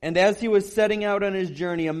And as he was setting out on his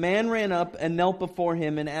journey, a man ran up and knelt before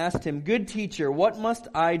him and asked him, "Good teacher, what must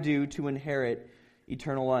I do to inherit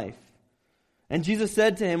eternal life?" And Jesus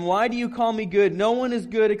said to him, "Why do you call me good? No one is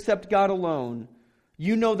good except God alone.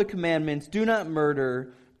 You know the commandments: do not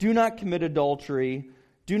murder, do not commit adultery,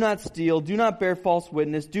 do not steal, do not bear false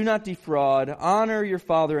witness, do not defraud, honor your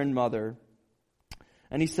father and mother."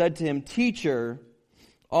 And he said to him, "Teacher,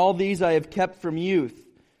 all these I have kept from youth."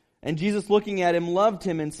 And Jesus, looking at him, loved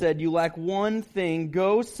him and said, "You lack one thing.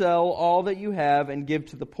 Go sell all that you have and give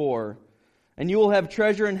to the poor, and you will have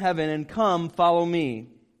treasure in heaven, and come, follow me."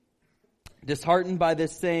 Disheartened by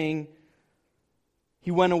this saying,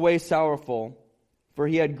 he went away sorrowful, for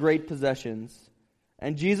he had great possessions.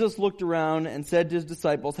 And Jesus looked around and said to his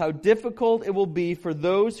disciples, "How difficult it will be for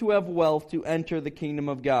those who have wealth to enter the kingdom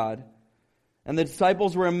of God." And the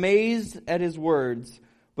disciples were amazed at his words.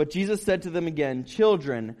 But Jesus said to them again,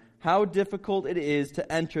 "Children, how difficult it is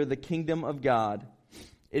to enter the kingdom of God.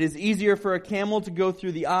 It is easier for a camel to go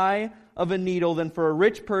through the eye of a needle than for a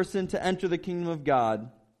rich person to enter the kingdom of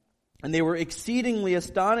God." And they were exceedingly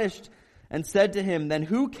astonished and said to him, "Then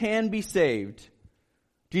who can be saved?"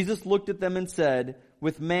 Jesus looked at them and said,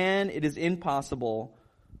 "With man it is impossible,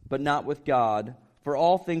 but not with God, for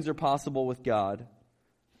all things are possible with God."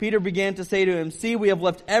 Peter began to say to him, "See, we have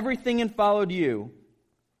left everything and followed you."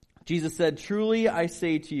 Jesus said, "Truly I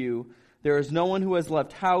say to you, there is no one who has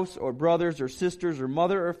left house or brothers or sisters or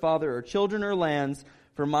mother or father or children or lands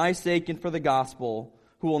for my sake and for the gospel,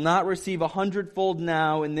 who will not receive 100-fold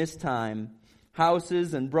now in this time,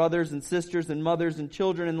 houses and brothers and sisters and mothers and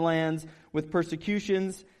children and lands with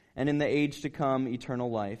persecutions, and in the age to come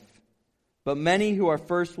eternal life. But many who are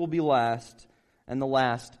first will be last, and the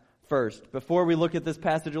last first." Before we look at this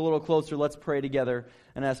passage a little closer, let's pray together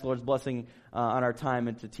and ask the Lord's blessing on our time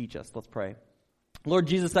and to teach us. Let's pray. Lord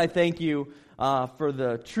Jesus, I thank you for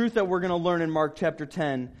the truth that we're going to learn in Mark chapter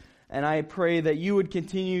 10, and I pray that you would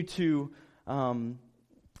continue to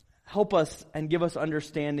help us and give us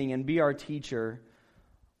understanding and be our teacher.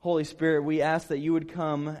 Holy Spirit, we ask that you would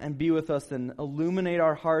come and be with us and illuminate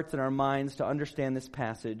our hearts and our minds to understand this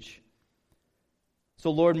passage. So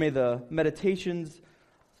Lord, may the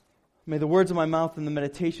words of my mouth and the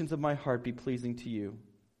meditations of my heart be pleasing to you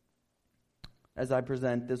as I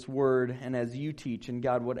present this word and as you teach. And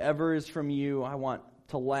God, whatever is from you, I want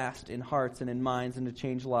to last in hearts and in minds and to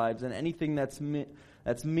change lives. And anything that's me,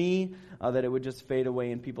 that it would just fade away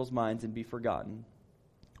in people's minds and be forgotten.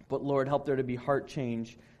 But Lord, help there to be heart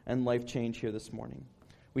change and life change here this morning.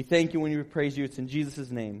 We thank you and we praise you. It's in Jesus'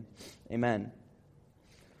 name. Amen.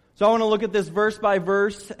 So I want to look at this verse by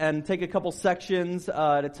verse and take a couple sections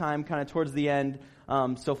at a time, kind of towards the end.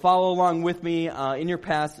 So follow along with me in your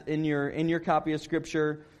copy of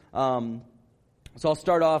Scripture. So I'll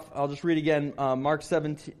start off. I'll just read again. Mark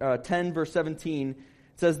 10, verse 17.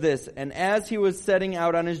 It says this: "And as he was setting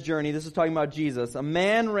out on his journey," this is talking about Jesus, "a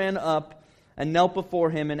man ran up and knelt before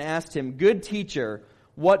him and asked him, 'Good teacher,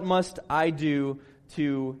 what must I do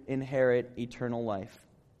to inherit eternal life?'"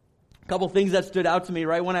 A couple things that stood out to me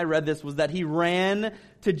right when I read this was that he ran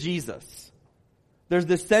to Jesus. There's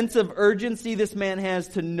this sense of urgency this man has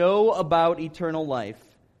to know about eternal life.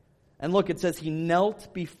 And look, it says he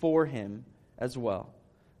knelt before him as well.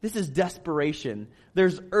 This is desperation.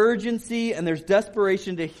 There's urgency and there's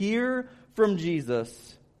desperation to hear from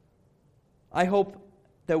Jesus. I hope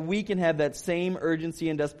that we can have that same urgency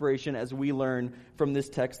and desperation as we learn from this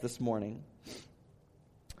text this morning.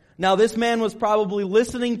 Now, this man was probably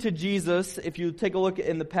listening to Jesus. If you take a look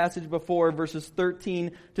in the passage before, verses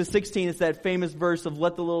 13 to 16, it's that famous verse of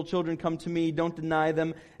 "Let the little children come to me, don't deny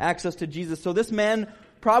them access to Jesus." So this man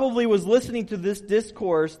probably was listening to this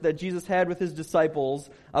discourse that Jesus had with his disciples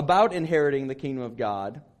about inheriting the kingdom of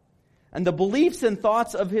God. And the beliefs and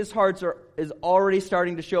thoughts of his heart is already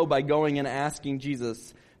starting to show by going and asking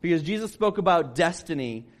Jesus. Because Jesus spoke about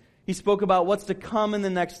destiny. He spoke about what's to come in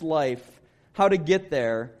the next life, how to get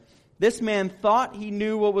there. This man thought he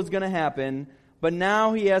knew what was going to happen, but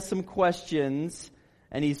now he has some questions,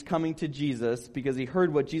 and he's coming to Jesus because he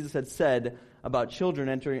heard what Jesus had said about children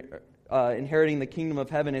inheriting the kingdom of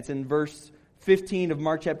heaven. It's in verse 15 of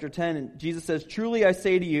Mark chapter 10, and Jesus says, "Truly I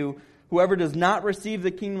say to you, whoever does not receive the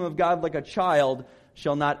kingdom of God like a child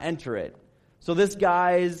shall not enter it." So this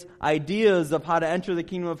guy's ideas of how to enter the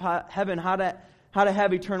kingdom of heaven, how to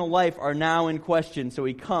have eternal life are now in question. So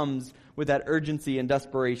he comes with that urgency and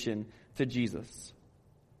desperation to Jesus.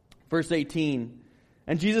 Verse 18,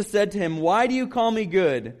 "And Jesus said to him, 'Why do you call me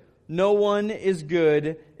good? No one is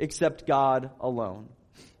good except God alone.'"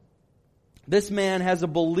 This man has a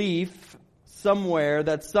belief somewhere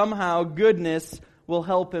that somehow goodness will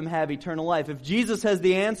help him have eternal life. If Jesus has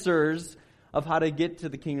the answers of how to get to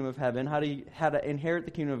the kingdom of heaven, how to inherit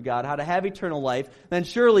the kingdom of God, how to have eternal life, then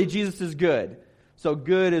surely Jesus is good. So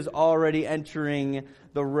good is already entering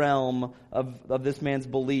the realm of this man's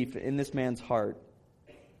belief, in this man's heart.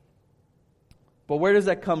 But where does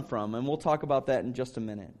that come from? And we'll talk about that in just a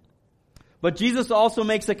minute. But Jesus also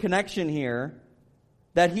makes a connection here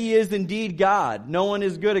that he is indeed God. No one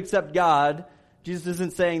is good except God. Jesus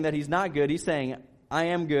isn't saying that he's not good. He's saying, I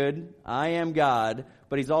am good, I am God.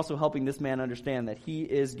 But he's also helping this man understand that he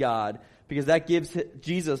is God, because that gives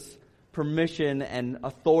Jesus permission and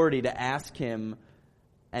authority to ask him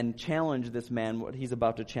and challenge this man what he's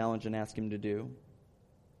about to challenge and ask him to do.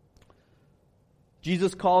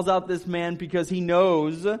 Jesus calls out this man because he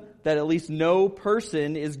knows that at least no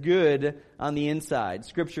person is good on the inside.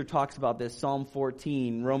 Scripture talks about this. Psalm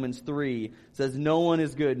 14, Romans 3 says, no one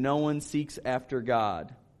is good, no one seeks after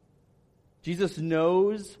God. Jesus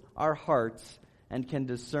knows our hearts and can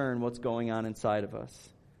discern what's going on inside of us.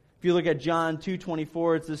 If you look at John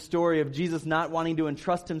 2:24, it's the story of Jesus not wanting to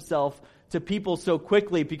entrust himself to people so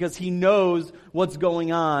quickly because he knows what's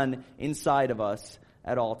going on inside of us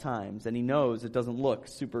at all times, and he knows it doesn't look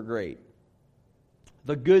super great.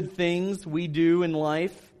 The good things we do in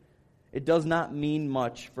life, it does not mean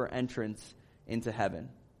much for entrance into heaven.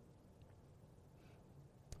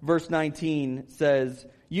 Verse 19 says,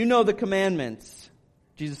 you know the commandments.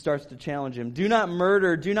 Jesus starts to challenge him. Do not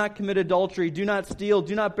murder, do not commit adultery, do not steal,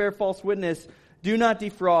 do not bear false witness, do not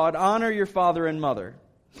defraud, honor your father and mother.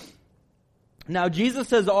 Now, Jesus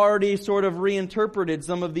has already sort of reinterpreted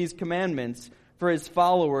some of these commandments for his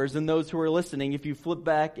followers and those who are listening. If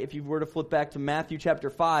you were to flip back to Matthew chapter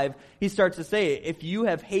 5, he starts to say, if you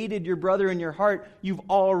have hated your brother in your heart, you've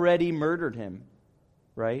already murdered him.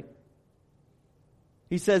 Right?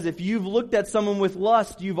 He says, if you've looked at someone with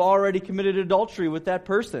lust, you've already committed adultery with that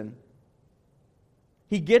person.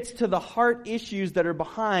 He gets to the heart issues that are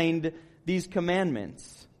behind these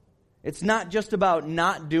commandments. It's not just about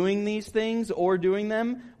not doing these things or doing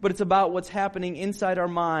them, but it's about what's happening inside our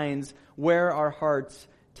minds, where our hearts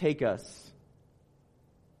take us.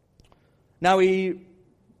 Now he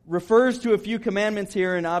refers to a few commandments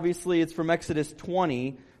here, and obviously it's from Exodus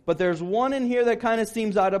 20, but there's one in here that kind of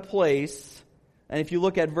seems out of place. And if you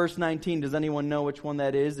look at verse 19, does anyone know which one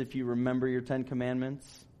that is, if you remember your 10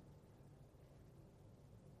 commandments?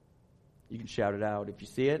 You can shout it out if you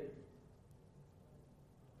see it.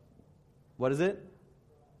 What is it?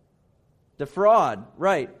 Defraud,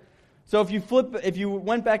 right. So if you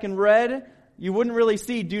went back and read, you wouldn't really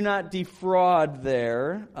see do not defraud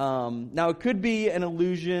there. Now it could be an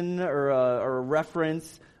allusion or a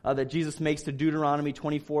reference that Jesus makes to Deuteronomy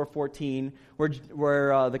 24:14,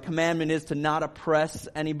 where the commandment is to not oppress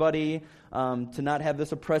anybody, to not have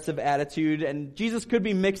this oppressive attitude. And Jesus could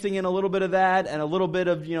be mixing in a little bit of that and a little bit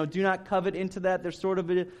of, do not covet into that. There's sort of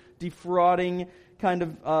a defrauding kind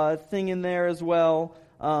of thing in there as well.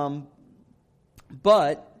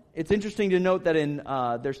 But it's interesting to note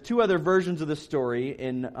that there's two other versions of the story.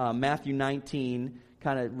 In Matthew 19,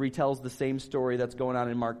 kind of retells the same story that's going on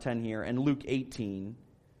in Mark 10 here, and Luke 18.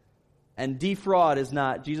 And defraud is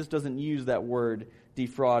not, Jesus doesn't use that word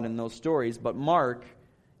defraud in those stories, but Mark,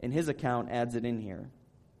 in his account, adds it in here.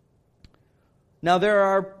 Now, there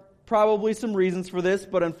are probably some reasons for this,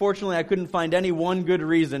 but unfortunately I couldn't find any one good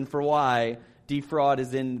reason for why defraud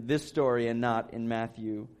is in this story and not in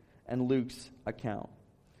Matthew and Luke's account.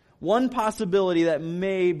 One possibility that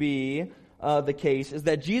may be the case is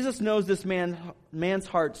that Jesus knows this man's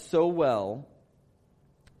heart so well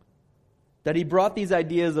that he brought these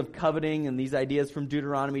ideas of coveting and these ideas from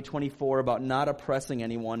Deuteronomy 24 about not oppressing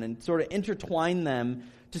anyone and sort of intertwined them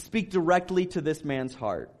to speak directly to this man's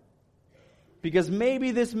heart. Because maybe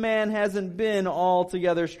this man hasn't been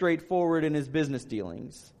altogether straightforward in his business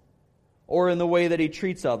dealings or in the way that he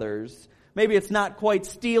treats others. Maybe it's not quite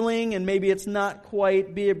stealing, and maybe it's not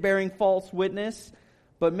quite bearing false witness,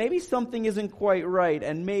 but maybe something isn't quite right,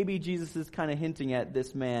 and maybe Jesus is kind of hinting at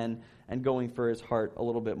this man and going for his heart a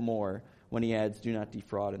little bit more when he adds do not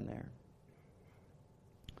defraud in there.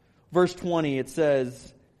 Verse 20, it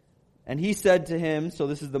says, and he said to him, so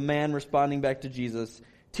this is the man responding back to Jesus,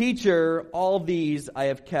 Teacher, all these I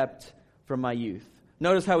have kept from my youth.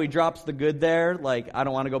 Notice how he drops the good there. Like, I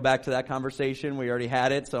don't want to go back to that conversation. We already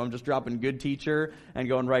had it, so I'm just dropping good teacher and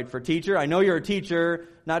going right for teacher. I know you're a teacher.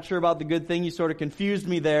 Not sure about the good thing. You sort of confused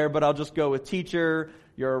me there, but I'll just go with teacher.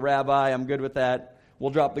 You're a rabbi. I'm good with that. We'll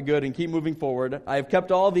drop the good and keep moving forward. I have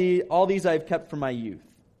kept all these I have kept from my youth.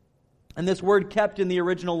 And this word kept in the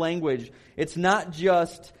original language, it's not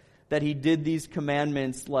just that he did these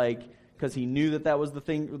commandments like because he knew that was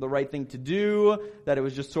the right thing to do, that it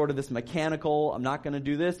was just sort of this mechanical, I'm not going to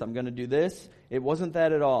do this, I'm going to do this. It wasn't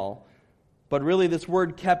that at all. But really this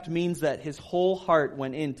word kept means that his whole heart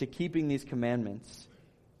went into keeping these commandments.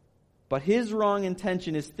 But his wrong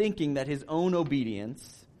intention is thinking that his own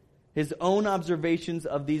obedience, his own observations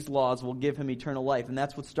of these laws will give him eternal life. And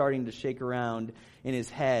that's what's starting to shake around in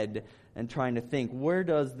his head and trying to think, where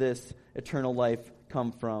does this eternal life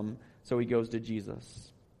come from? So he goes to Jesus.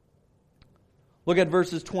 Look at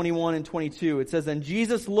verses 21 and 22. It says, "And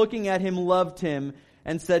Jesus, looking at him, loved him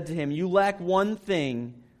and said to him, 'You lack one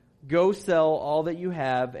thing. Go sell all that you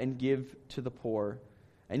have and give to the poor,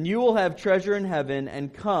 and you will have treasure in heaven,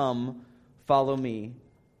 and come, follow me.'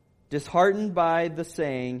 Disheartened by the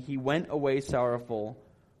saying, he went away sorrowful,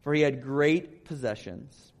 for he had great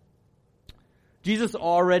possessions." Jesus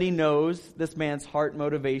already knows this man's heart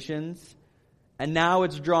motivations, and now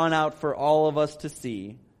it's drawn out for all of us to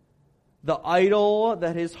see. The idol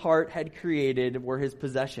that his heart had created were his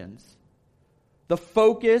possessions. The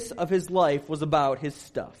focus of his life was about his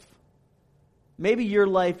stuff. Maybe your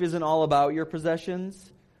life isn't all about your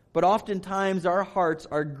possessions, but oftentimes our hearts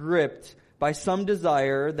are gripped by some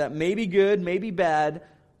desire that may be good, may be bad,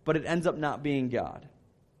 but it ends up not being God.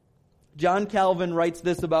 John Calvin writes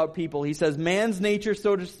this about people. He says, "Man's nature,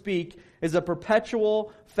 so to speak, is a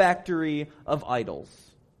perpetual factory of idols."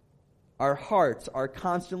 Our hearts are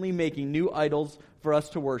constantly making new idols for us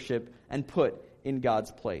to worship and put in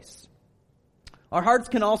God's place. Our hearts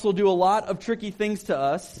can also do a lot of tricky things to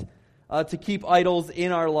us to keep idols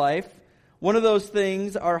in our life. One of those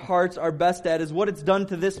things our hearts are best at is what it's done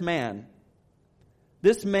to this man.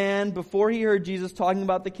 This man, before he heard Jesus talking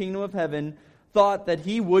about the kingdom of heaven, thought that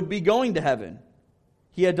he would be going to heaven.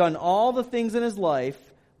 He had done all the things in his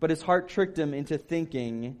life, but his heart tricked him into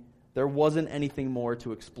thinking there wasn't anything more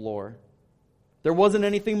to explore. There wasn't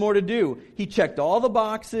anything more to do. He checked all the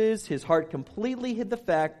boxes. His heart completely hid the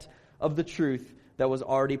fact of the truth that was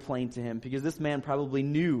already plain to him, because this man probably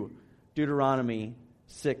knew Deuteronomy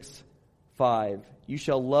 6:5. "You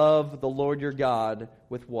shall love the Lord your God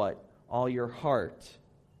with" what? "All your heart,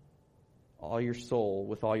 all your soul,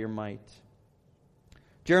 with all your might."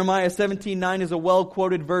 Jeremiah 17:9 is a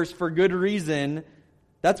well-quoted verse for good reason.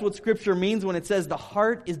 That's what Scripture means when it says the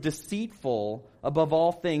heart is deceitful above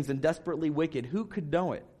all things and desperately wicked. Who could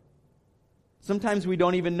know it? Sometimes we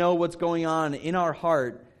don't even know what's going on in our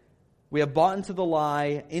heart. We have bought into the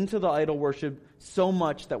lie, into the idol worship so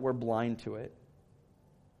much that we're blind to it.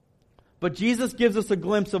 But Jesus gives us a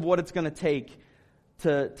glimpse of what it's going to take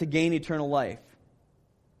to gain eternal life.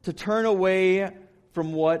 To turn away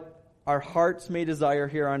from what our hearts may desire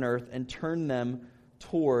here on earth and turn them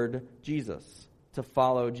toward Jesus, to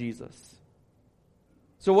follow Jesus.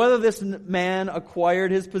 So whether this man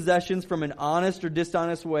acquired his possessions from an honest or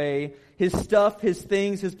dishonest way, his stuff, his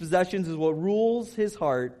things, his possessions is what rules his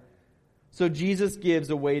heart. So Jesus gives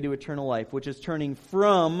a way to eternal life, which is turning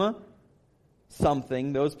from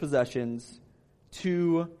something, those possessions,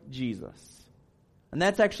 to Jesus. And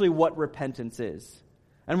that's actually what repentance is.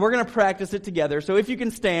 And we're going to practice it together. So if you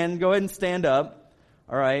can stand, go ahead and stand up.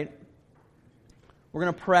 All right. We're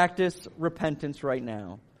going to practice repentance right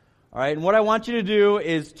now. All right. And what I want you to do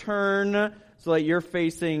is turn so that you're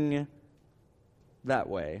facing that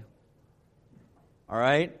way. All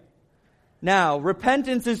right. Now,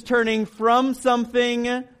 repentance is turning from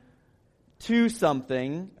something to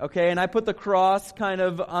something, okay? And I put the cross kind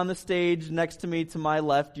of on the stage next to me, to my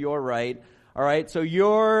left, your right, all right? So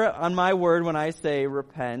you're, on my word, when I say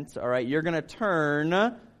repent, all right, you're going to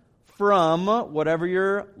turn from whatever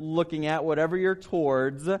you're looking at, whatever you're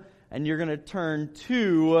towards, and you're going to turn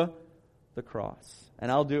to the cross.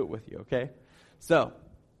 And I'll do it with you, okay? So,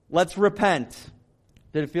 let's repent.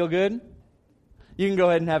 Did it feel good? You can go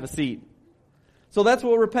ahead and have a seat. So that's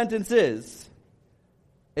what repentance is.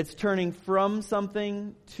 It's turning from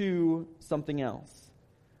something to something else.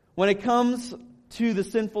 When it comes to the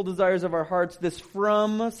sinful desires of our hearts, this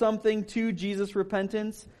from something to Jesus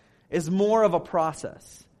repentance is more of a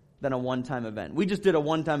process than a one-time event. We just did a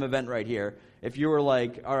one-time event right here. If you were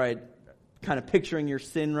like, all right, kind of picturing your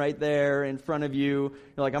sin right there in front of you,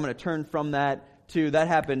 you're like, I'm going to turn from that to, that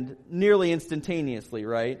happened nearly instantaneously,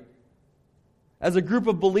 right? As a group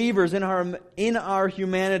of believers in our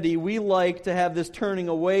humanity, we like to have this turning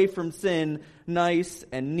away from sin nice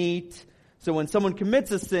and neat. So when someone commits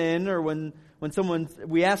a sin, or when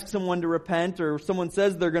we ask someone to repent, or someone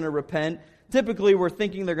says they're going to repent, typically we're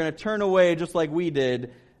thinking they're going to turn away just like we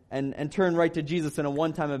did and turn right to Jesus in a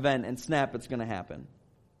one-time event, and snap, it's going to happen.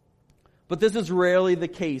 But this is rarely the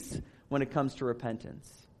case when it comes to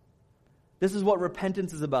repentance. This is what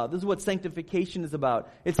repentance is about. This is what sanctification is about.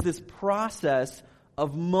 It's this process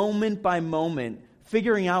of moment by moment,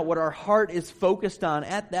 figuring out what our heart is focused on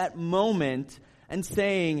at that moment and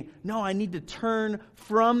saying, no, I need to turn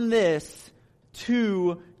from this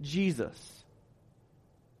to Jesus.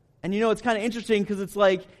 And it's kind of interesting because it's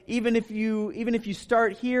like, even if you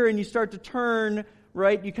start here and you start to turn,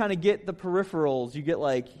 right, you kind of get the peripherals. You get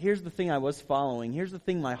like, here's the thing I was following. Here's the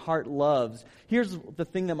thing my heart loves. Here's the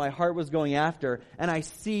thing that my heart was going after. And I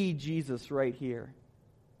see Jesus right here.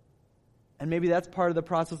 And maybe that's part of the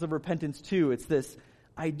process of repentance too. It's this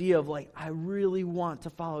idea of like, I really want to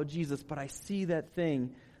follow Jesus, but I see that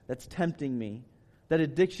thing that's tempting me, that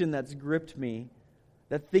addiction that's gripped me,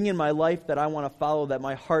 that thing in my life that I want to follow, that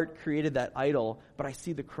my heart created that idol, but I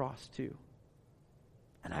see the cross too.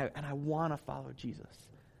 And I want to follow Jesus.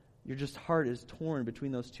 Your just heart is torn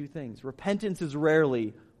between those two things. Repentance is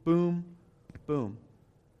rarely boom, boom.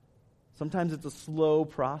 Sometimes it's a slow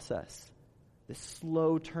process. This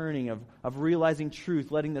slow turning of realizing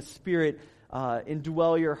truth, letting the Spirit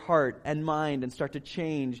indwell your heart and mind and start to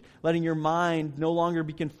change, letting your mind no longer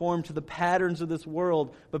be conformed to the patterns of this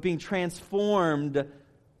world, but being transformed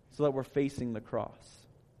so that we're facing the cross.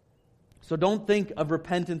 So don't think of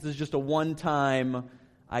repentance as just a one-time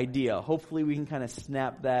idea. Hopefully we can kind of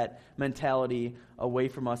snap that mentality away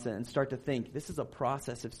from us and start to think, this is a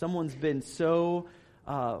process. If someone's been so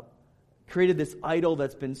created this idol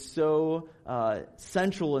that's been so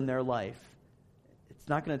central in their life, it's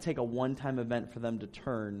not going to take a one-time event for them to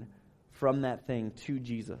turn from that thing to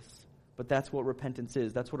Jesus. But that's what repentance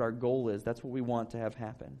is. That's what our goal is. That's what we want to have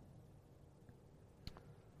happen.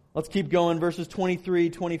 Let's keep going. Verses 23,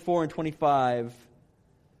 24, and 25.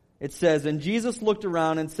 It says, "And Jesus looked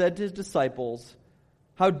around and said to his disciples,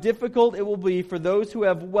 'How difficult it will be for those who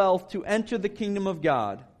have wealth to enter the kingdom of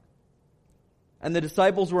God.' And the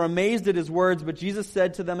disciples were amazed at his words, but Jesus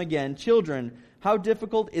said to them again, 'Children, how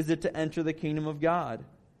difficult is it to enter the kingdom of God?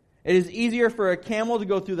 It is easier for a camel to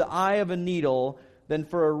go through the eye of a needle than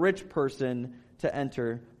for a rich person to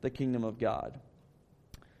enter the kingdom of God.'"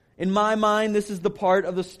 In my mind, this is the part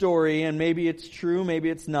of the story, and maybe it's true,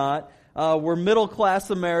 maybe it's not. We're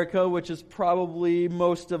middle-class America, which is probably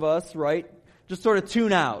most of us, right? Just sort of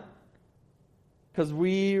tune out. Because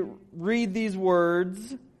we read these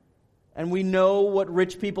words, and we know what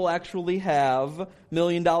rich people actually have.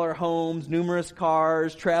 $1-million homes, numerous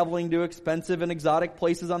cars, traveling to expensive and exotic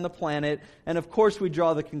places on the planet. And of course we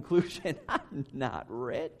draw the conclusion, I'm not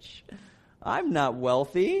rich. I'm not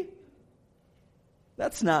wealthy.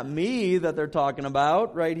 That's not me that they're talking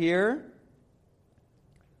about right here.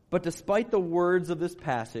 But despite the words of this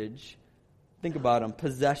passage, think about them.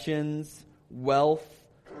 Possessions, wealth,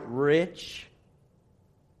 rich.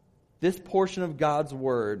 This portion of God's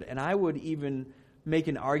Word, and I would even make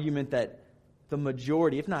an argument that the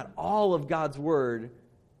majority, if not all of God's Word,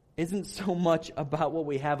 isn't so much about what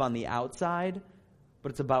we have on the outside, but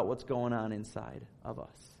it's about what's going on inside of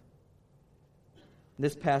us.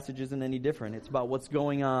 This passage isn't any different. It's about what's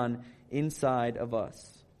going on inside of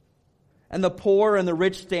us. And the poor and the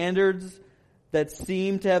rich standards that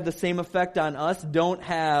seem to have the same effect on us it doesn't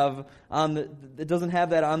have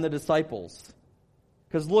that on the disciples.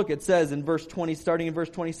 Because look, it says in verse 20, starting in verse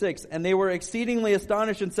 26, "And they were exceedingly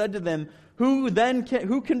astonished and said to them, who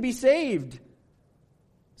can be saved?"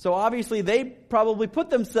 So obviously they probably put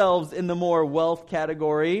themselves in the more wealth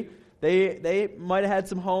category. They might have had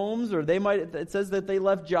some homes, or it says that they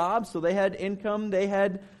left jobs, so they had income, they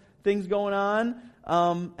had things going on.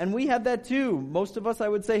 And we have that too. Most of us, I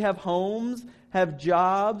would say, have homes, have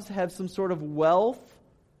jobs, have some sort of wealth.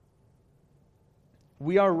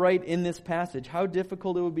 We are right in this passage. How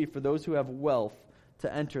difficult it would be for those who have wealth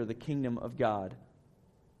to enter the kingdom of God.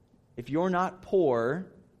 If you're not poor,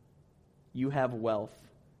 you have wealth.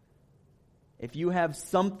 If you have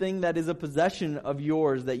something that is a possession of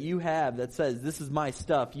yours that you have that says, this is my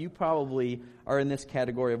stuff, you probably are in this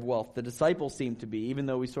category of wealth. The disciples seem to be, even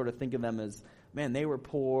though we sort of think of them as, man, they were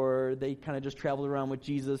poor, they kind of just traveled around with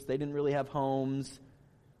Jesus, they didn't really have homes.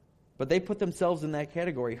 But they put themselves in that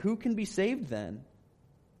category. Who can be saved then?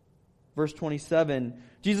 Verse 27,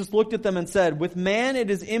 Jesus looked at them and said, "With man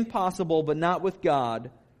it is impossible, but not with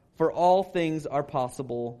God, for all things are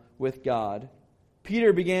possible with God."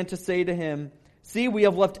 Peter began to say to him, "See, we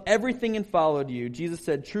have left everything and followed you." Jesus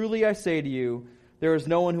said, "Truly I say to you, there is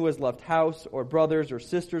no one who has left house or brothers or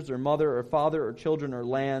sisters or mother or father or children or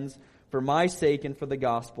lands for my sake and for the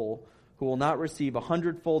gospel, who will not receive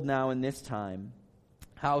 100-fold now in this time,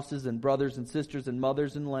 houses and brothers and sisters and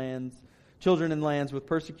mothers and lands, children and lands with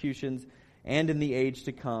persecutions, and in the age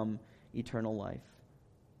to come, eternal life.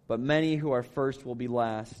 But many who are first will be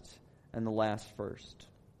last, and the last first.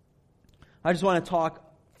 I just want to talk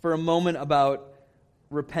for a moment about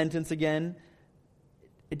repentance again.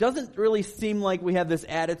 It doesn't really seem like we have this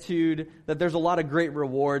attitude that there's a lot of great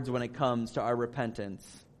rewards when it comes to our repentance.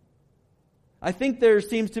 I think there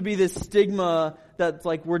seems to be this stigma that's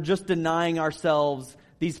like we're just denying ourselves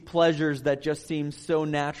these pleasures that just seem so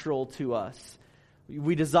natural to us.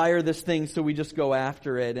 We desire this thing, so we just go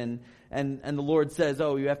after it. And the Lord says,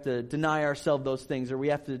 oh, you have to deny ourselves those things, or we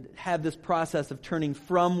have to have this process of turning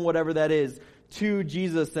from whatever that is to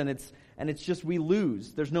Jesus, and it's just we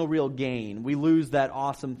lose. There's no real gain. We lose that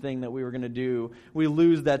awesome thing that we were going to do. We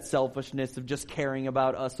lose that selfishness of just caring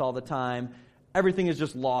about us all the time. Everything is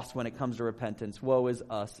just lost when it comes to repentance. Woe is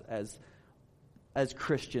us as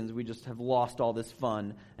Christians. We just have lost all this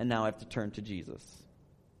fun and now have to turn to Jesus.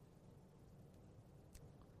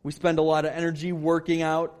 We spend a lot of energy working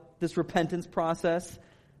out this repentance process.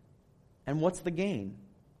 And what's the gain?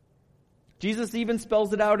 Jesus even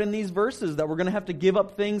spells it out in these verses that we're going to have to give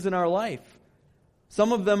up things in our life.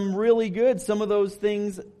 Some of them really good. Some of those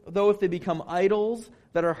things, though, if they become idols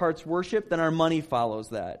that our hearts worship, then our money follows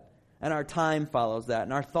that. And our time follows that.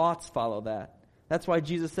 And our thoughts follow that. That's why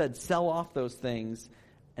Jesus said, sell off those things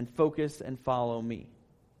and focus and follow me.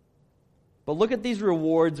 But look at these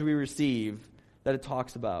rewards we receive that it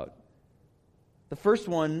talks about. The first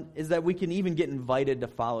one is that we can even get invited to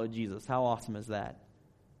follow Jesus. How awesome is that?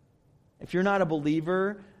 If you're not a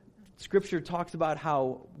believer, Scripture talks about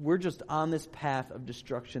how we're just on this path of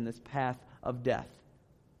destruction, this path of death.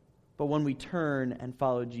 But when we turn and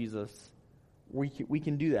follow Jesus, we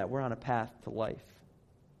can do that. We're on a path to life.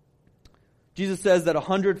 Jesus says that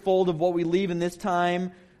 100-fold of what we leave in this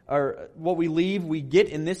time, or what we leave, we get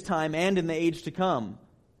in this time and in the age to come.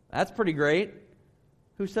 That's pretty great.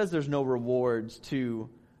 Who says there's no rewards to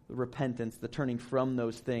the repentance, the turning from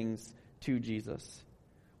those things to Jesus?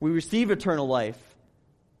 We receive eternal life.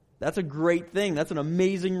 That's a great thing. That's an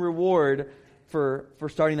amazing reward for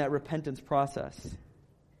starting that repentance process.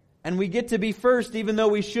 And we get to be first even though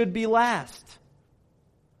we should be last.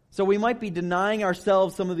 So we might be denying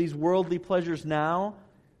ourselves some of these worldly pleasures now,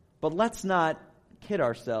 but let's not kid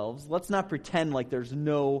ourselves. Let's not pretend like there's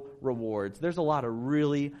no rewards. There's a lot of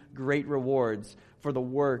really great rewards for the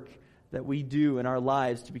work that we do in our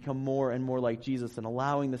lives to become more and more like Jesus and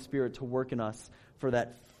allowing the Spirit to work in us for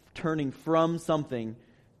that turning from something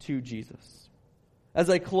to Jesus. As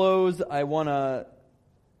I close, I want to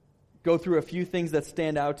go through a few things that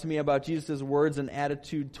stand out to me about Jesus' words and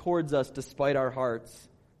attitude towards us despite our hearts.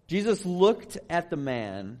 Jesus looked at the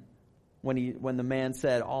man when the man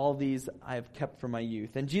said, all these I have kept from my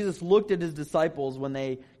youth. And Jesus looked at his disciples when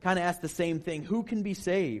they kind of asked the same thing, who can be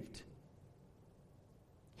saved?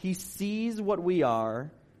 He sees what we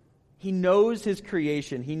are. He knows his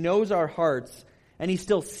creation. He knows our hearts. And he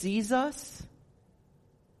still sees us.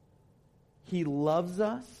 He loves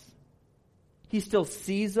us. He still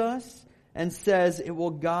sees us and says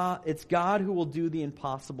it's God who will do the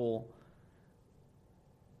impossible.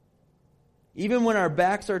 Even when our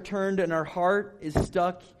backs are turned and our heart is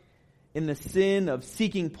stuck in the sin of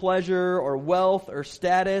seeking pleasure or wealth or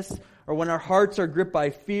status, or when our hearts are gripped by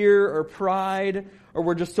fear or pride, or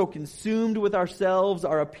we're just so consumed with ourselves,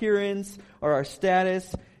 our appearance, or our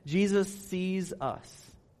status, Jesus sees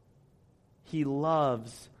us. He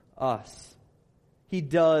loves us. He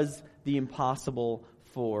does the impossible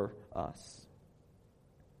for us.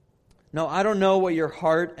 Now, I don't know what your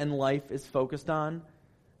heart and life is focused on.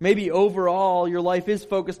 Maybe overall your life is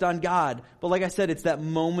focused on God. But like I said, it's that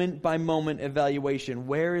moment-by-moment evaluation.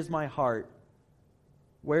 Where is my heart?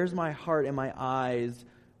 Where's my heart and my eyes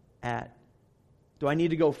at? Do I need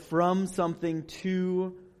to go from something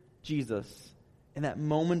to Jesus in that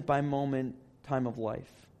moment-by-moment time of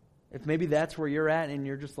life? If maybe that's where you're at and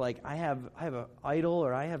you're just like, I have an idol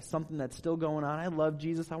or I have something that's still going on. I love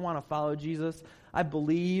Jesus. I want to follow Jesus. I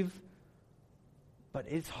believe. But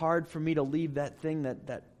it's hard for me to leave that thing,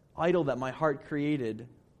 that idol that my heart created,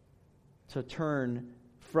 to turn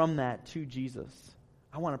from that to Jesus.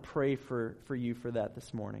 I want to pray for you for that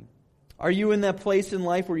this morning. Are you in that place in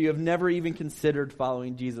life where you have never even considered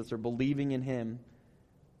following Jesus or believing in Him?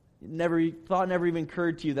 Never even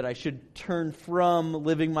occurred to you that I should turn from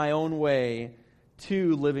living my own way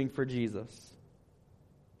to living for Jesus?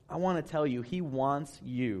 I want to tell you, He wants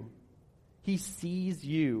you. He sees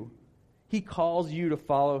you. He calls you to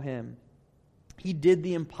follow Him. He did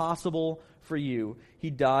the impossible for you. He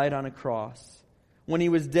died on a cross. When He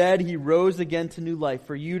was dead, He rose again to new life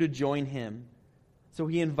for you to join Him. So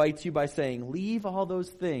He invites you by saying, leave all those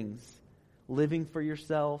things, living for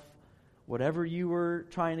yourself, whatever you were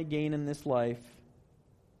trying to gain in this life.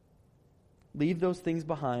 Leave those things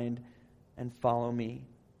behind and follow me.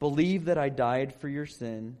 Believe that I died for your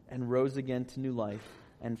sin and rose again to new life,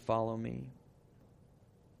 and follow me.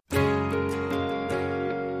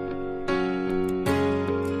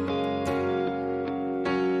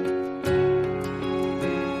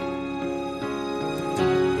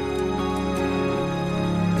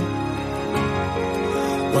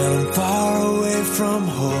 When I'm far away from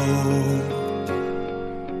home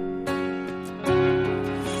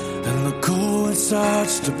and the cold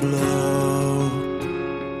starts to blow,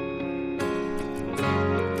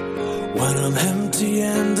 when I'm empty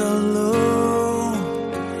and alone,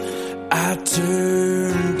 I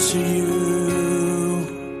turn to you.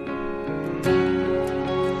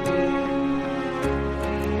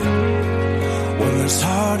 When there's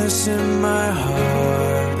hardness in my heart,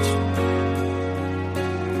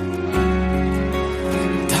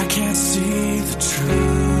 can't see the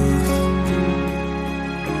truth,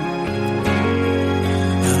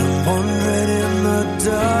 and I'm wandering in the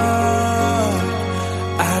dark,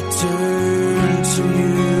 I turn to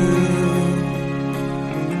you,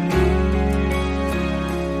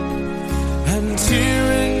 and tears